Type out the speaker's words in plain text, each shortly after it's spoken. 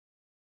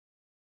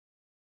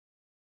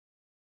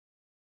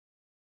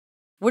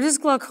What is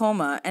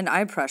glaucoma and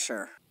eye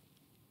pressure?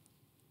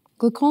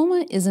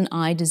 Glaucoma is an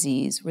eye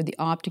disease where the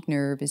optic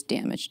nerve is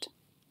damaged.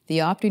 The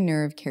optic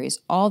nerve carries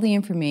all the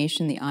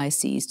information the eye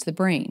sees to the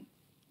brain.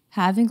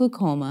 Having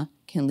glaucoma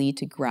can lead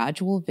to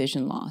gradual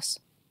vision loss,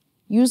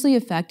 usually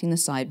affecting the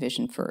side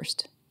vision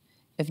first.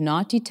 If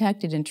not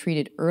detected and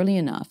treated early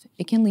enough,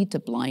 it can lead to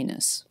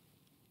blindness.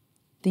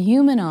 The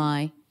human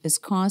eye is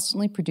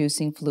constantly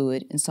producing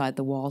fluid inside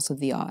the walls of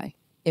the eye.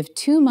 If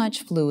too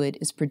much fluid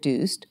is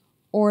produced,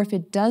 or if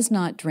it does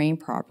not drain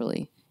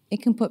properly,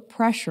 it can put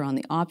pressure on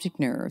the optic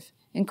nerve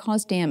and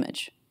cause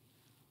damage.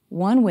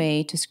 One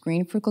way to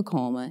screen for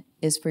glaucoma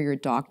is for your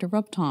doctor of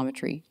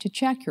optometry to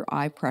check your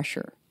eye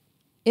pressure.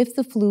 If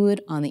the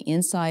fluid on the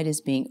inside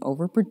is being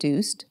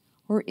overproduced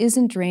or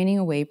isn't draining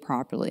away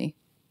properly,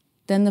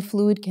 then the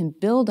fluid can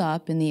build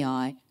up in the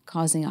eye,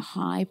 causing a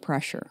high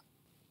pressure,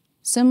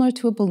 similar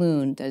to a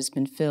balloon that has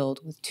been filled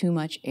with too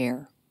much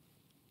air.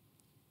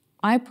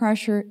 Eye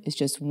pressure is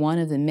just one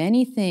of the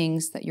many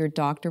things that your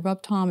doctor of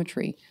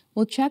optometry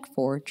will check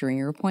for during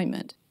your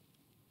appointment.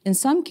 In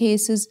some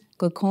cases,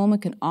 glaucoma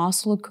can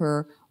also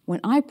occur when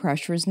eye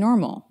pressure is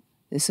normal.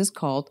 This is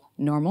called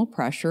normal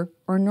pressure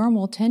or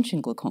normal tension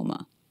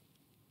glaucoma.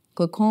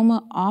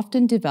 Glaucoma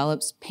often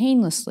develops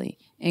painlessly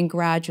and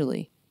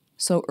gradually,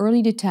 so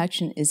early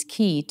detection is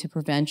key to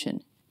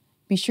prevention.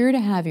 Be sure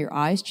to have your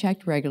eyes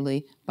checked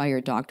regularly by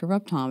your doctor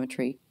of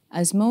optometry,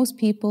 as most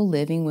people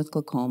living with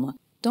glaucoma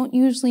don't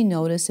usually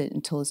notice it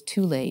until it's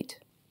too late.